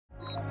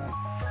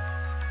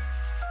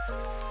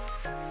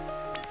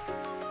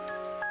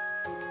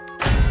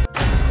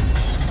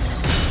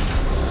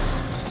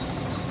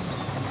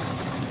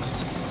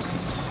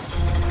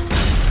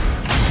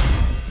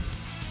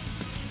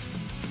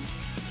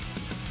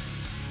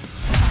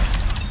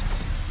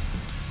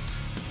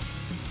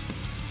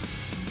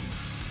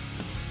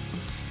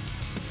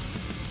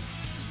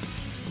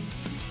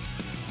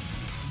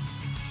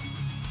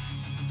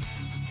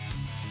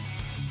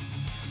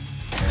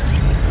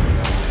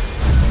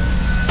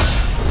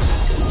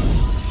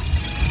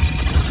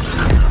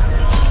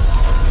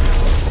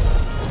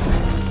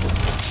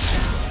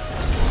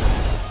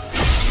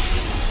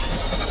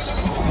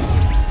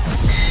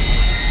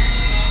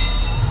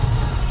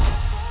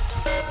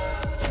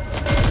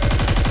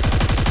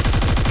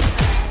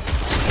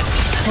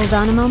Hold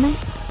on a moment.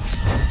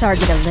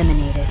 Target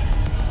eliminated.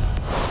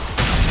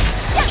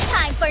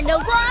 Showtime for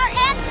Noir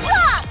and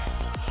Blanc!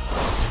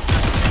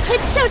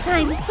 It's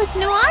showtime with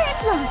Noir and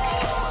Blanc.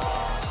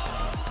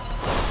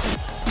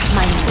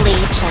 My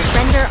blade shall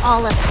render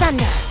all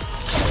asunder.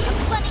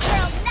 A bunny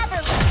girl never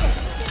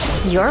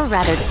listens. You're a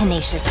rather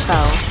tenacious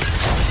foe.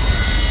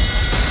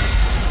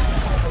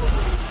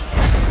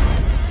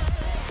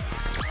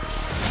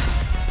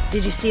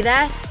 Did you see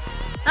that?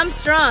 I'm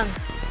strong,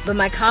 but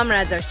my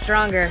comrades are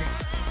stronger.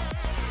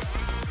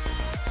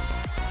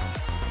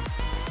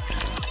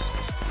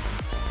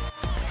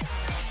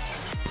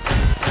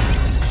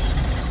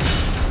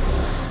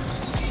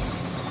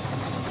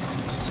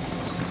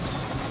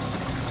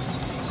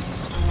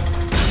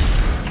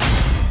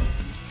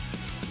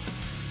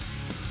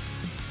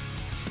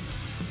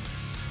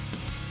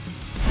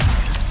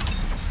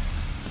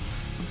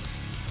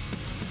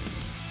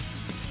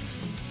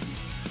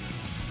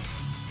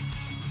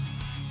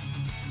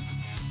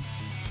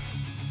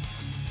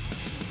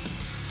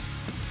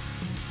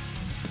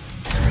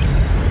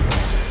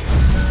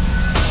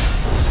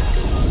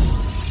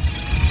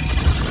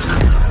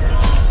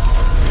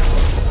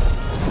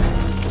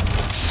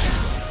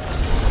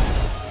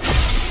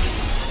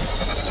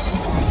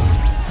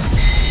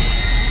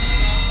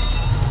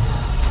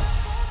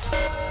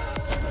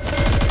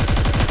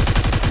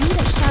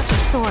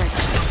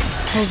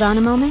 Hold on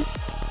a moment.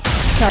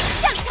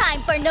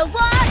 Showtime for Noir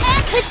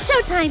and... It's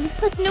showtime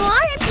with Noir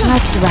and Blanc.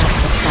 Let's wrap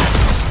this up.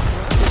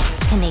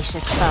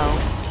 Tenacious foe.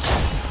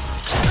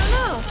 Oh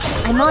no!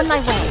 I'm on my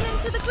way.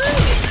 Into the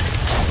groove.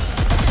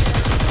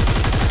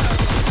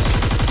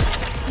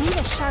 Need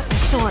a sharper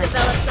sword.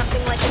 Develop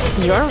something like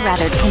an You're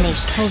rather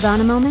tenacious. Hold on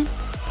a moment.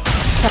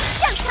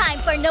 Showtime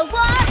for Noir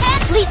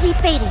and... Completely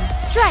fading.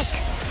 Strike.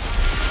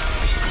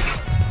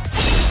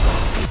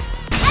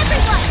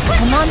 Everyone, put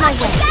I'm on my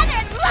your way. together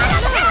and let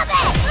us have it!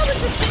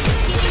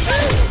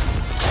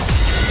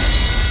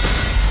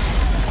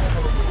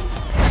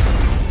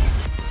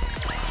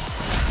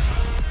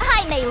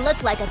 I may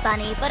look like a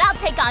bunny, but I'll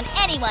take on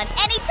anyone,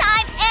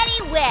 anytime,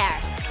 anywhere!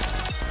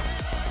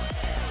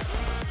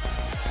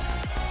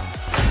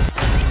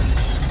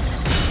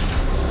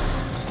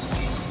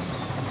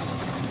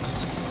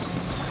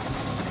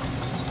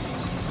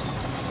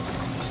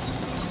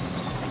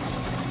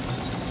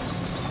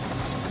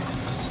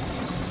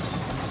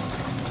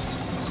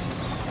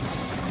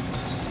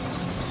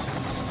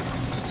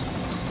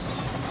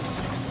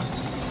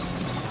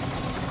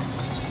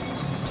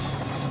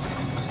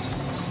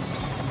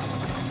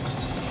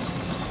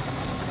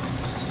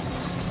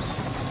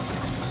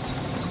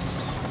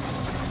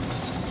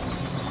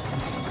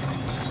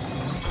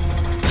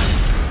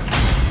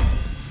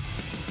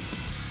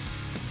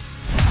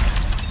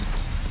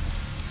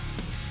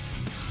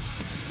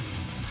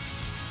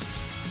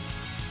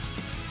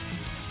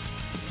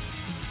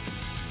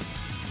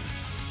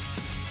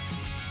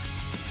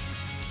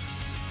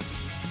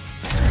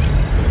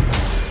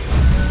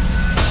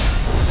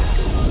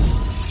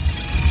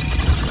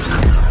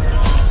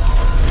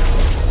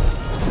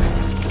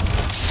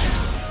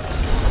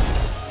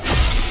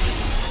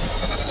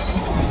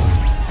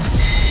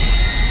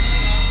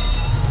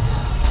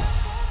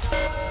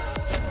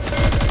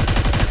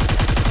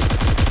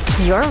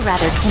 You're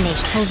rather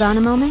tenacious. Hold on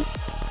a moment.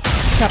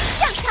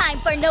 Showtime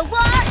for Noir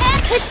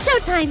and... It's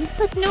showtime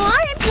with Noir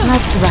and Blanc.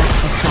 Let's wrap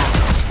this up.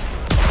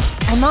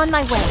 I'm on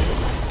my way.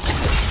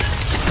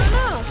 Oh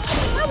no!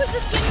 I was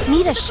just getting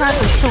Need a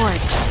sharper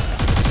sword.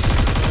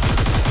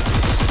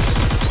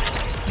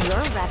 You're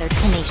a rather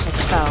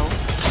tenacious foe.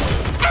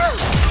 Ow!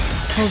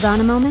 Hold on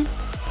a moment.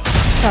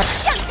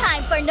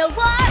 Showtime for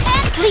Noir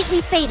and...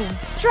 Completely fading.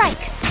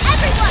 Strike.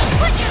 Everyone,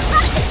 put your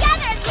luck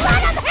together and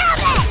let us have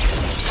it!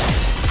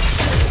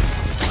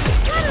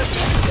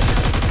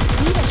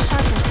 Need a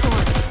sharper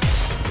sword.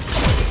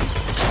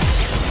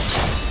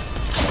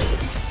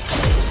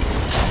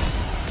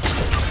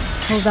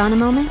 Hold on a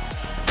moment.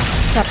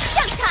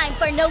 Showtime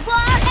for Noir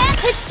and...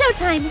 It's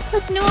showtime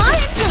with Noir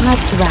and Blanc.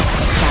 Let's wrap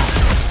this up.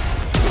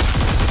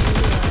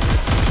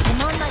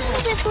 I'm on my A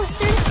way. bit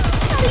flustered.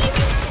 How do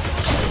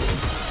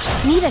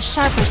you... Need a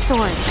sharper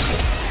sword.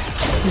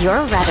 You're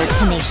a rather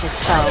tenacious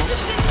foe.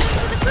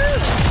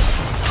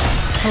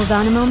 Hold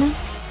on a moment.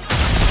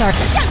 Start.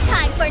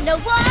 Showtime for Noir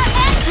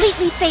and...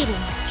 Completely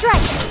fading.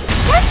 Strike.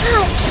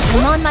 Jackpot.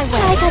 I'm on my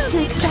way. I got too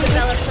excited.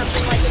 develop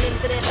something like an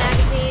incident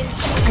magazine.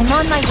 I'm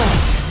on my way.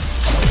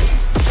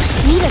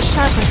 Need a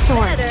sharper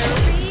sword. Better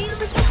read.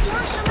 Protect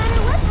Blanc no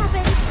matter what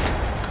happens.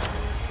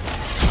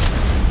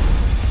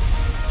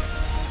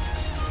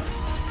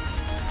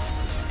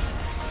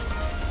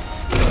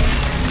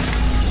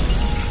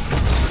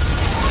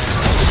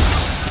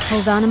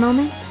 Hold on a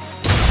moment.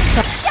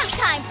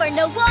 Showtime for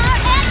Noir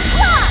and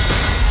Blanc!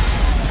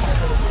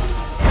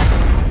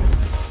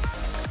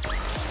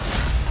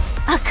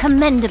 A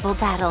commendable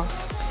battle,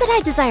 but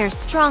I desire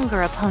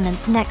stronger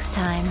opponents next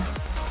time.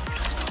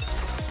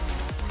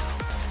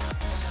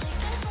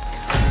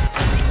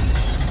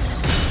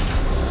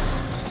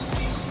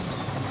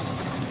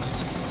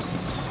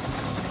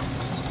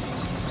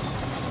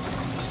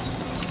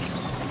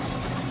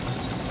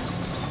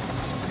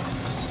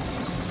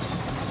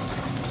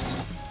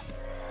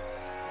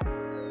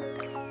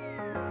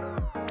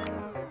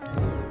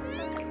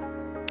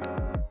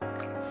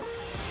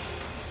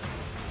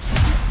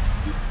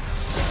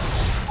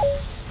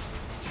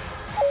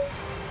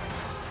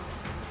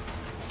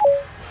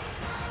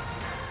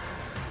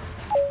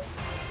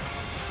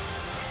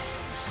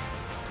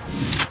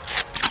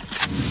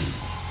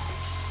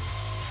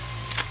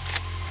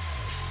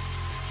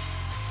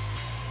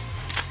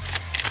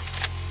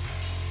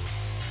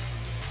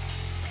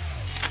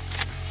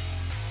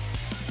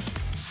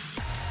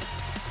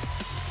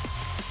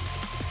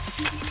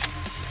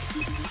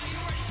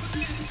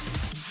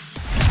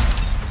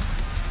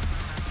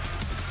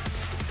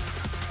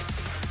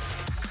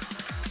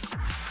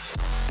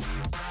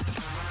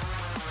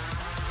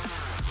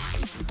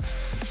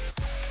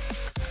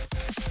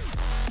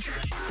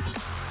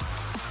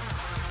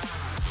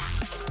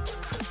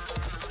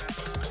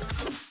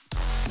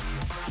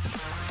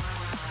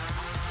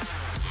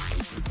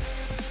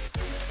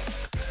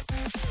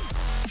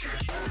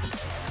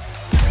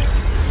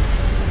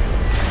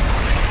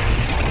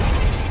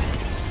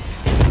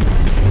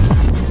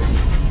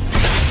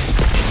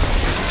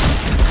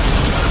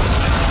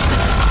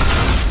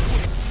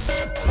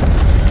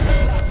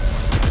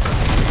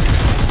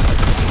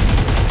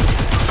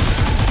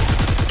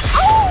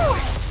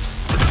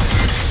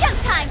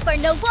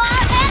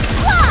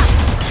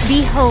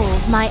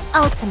 Behold my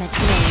ultimate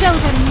blade. Show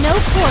them no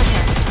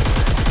quarter.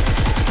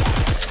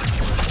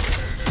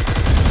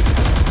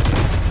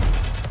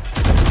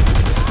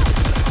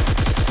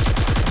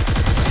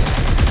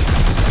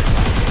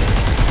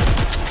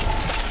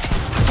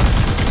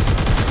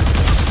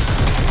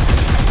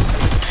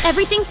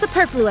 Everything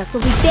superfluous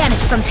will be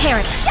banished from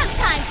paradise.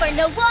 Showtime for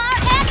Noir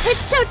and...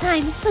 It's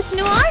showtime with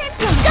Noir and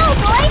Plum. Go,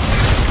 boys!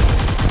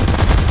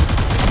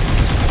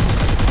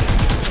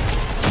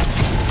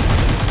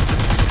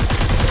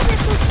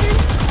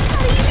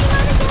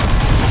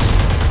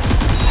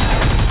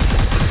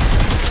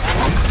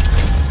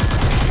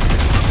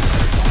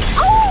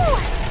 Oh!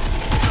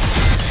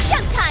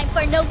 Showtime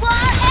for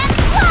Noir and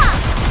Plum!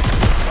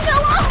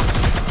 Noir!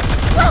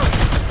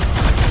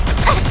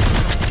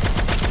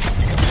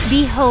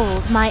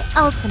 Behold my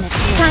ultimate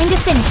blade. Time to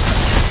finish this.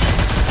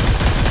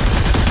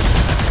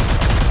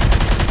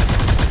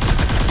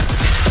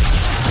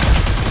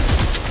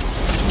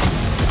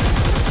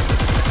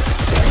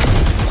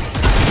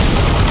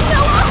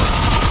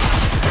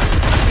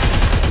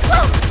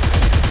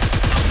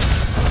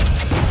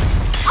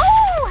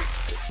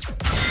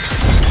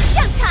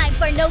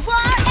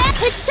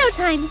 It's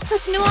showtime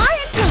with Noir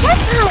and Plum. Check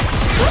out!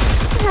 Oops,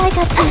 I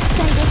got too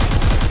excited.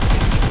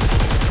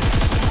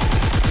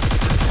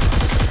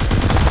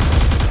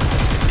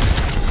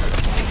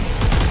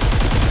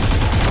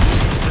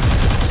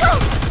 Oh!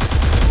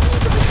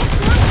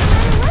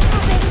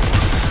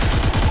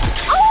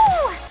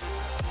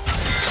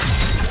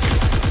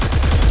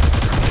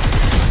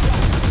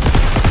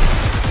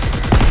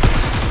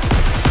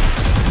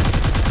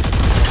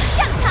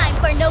 Showtime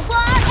for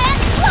Noir and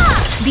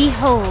Plum.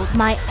 Behold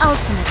my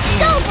ultimate blade.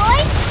 Go,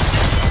 boys!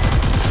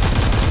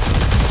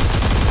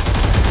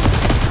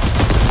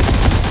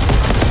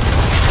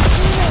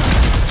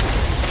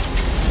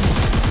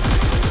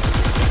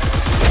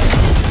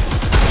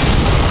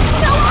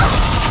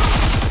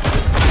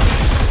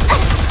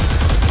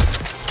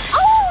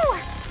 Oh!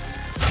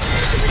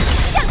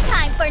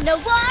 Showtime for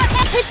Noir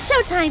and... It's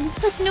showtime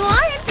with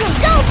Noir and Plum.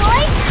 Go,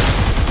 boys!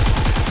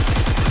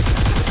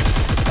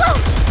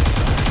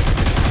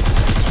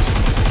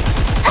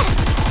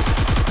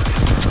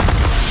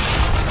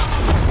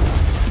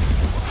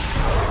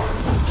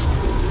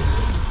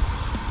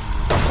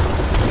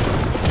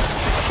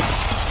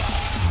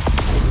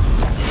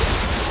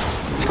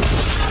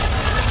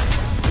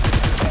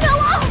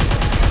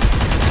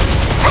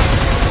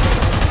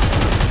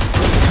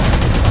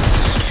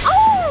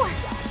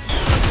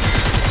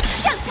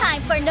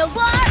 Noir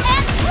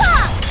and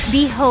Plum!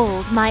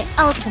 Behold my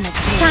ultimate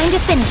blade. Time to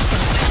finish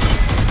this.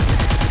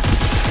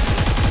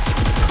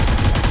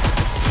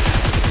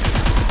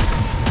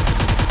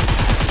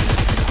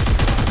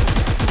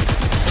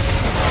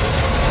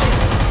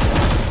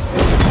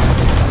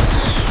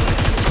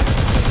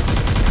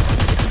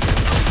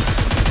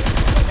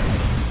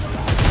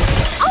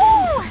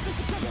 Oh!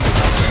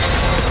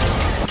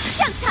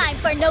 Showtime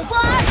for Noir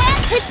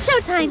and... It's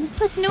showtime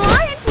with Noir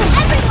and Plum.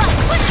 Everyone,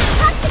 put your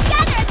cups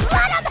together and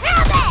let them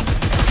have it!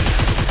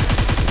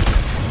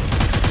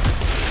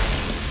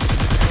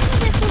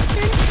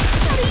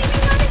 How do you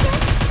reload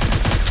again?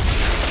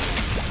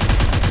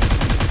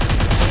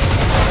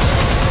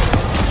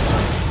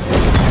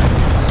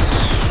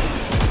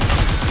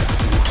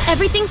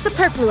 Everything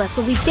superfluous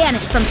will be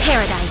banished from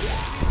paradise.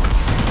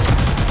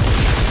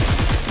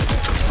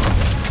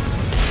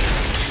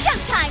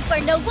 Showtime for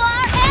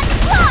Noir and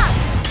Plum!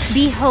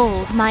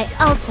 Behold my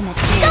ultimate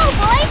blade. Go,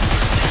 boys!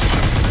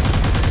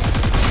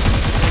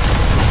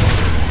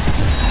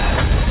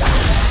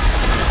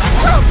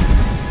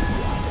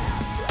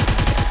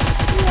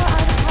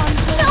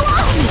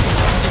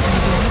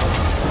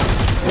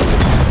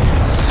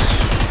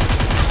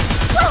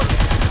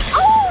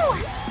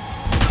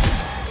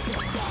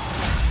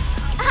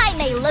 I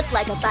may look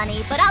like a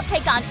bunny, but I'll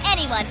take on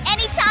anyone,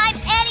 anytime,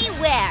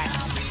 anywhere.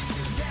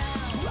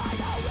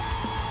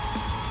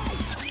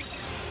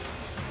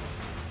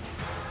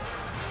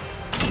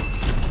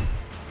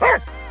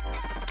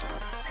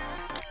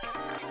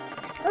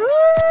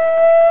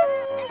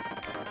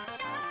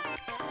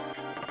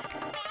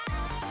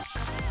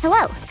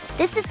 Hello.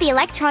 This is the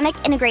electronic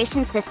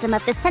integration system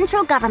of the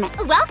central government.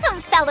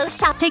 Welcome, fellow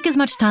shop. Take as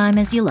much time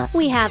as you like.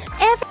 We have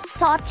every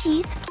Saw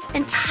teeth,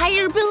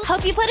 entire bill.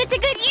 Hope you put it to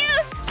good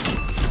use.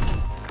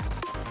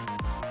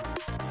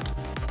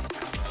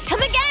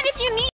 Come again if you need.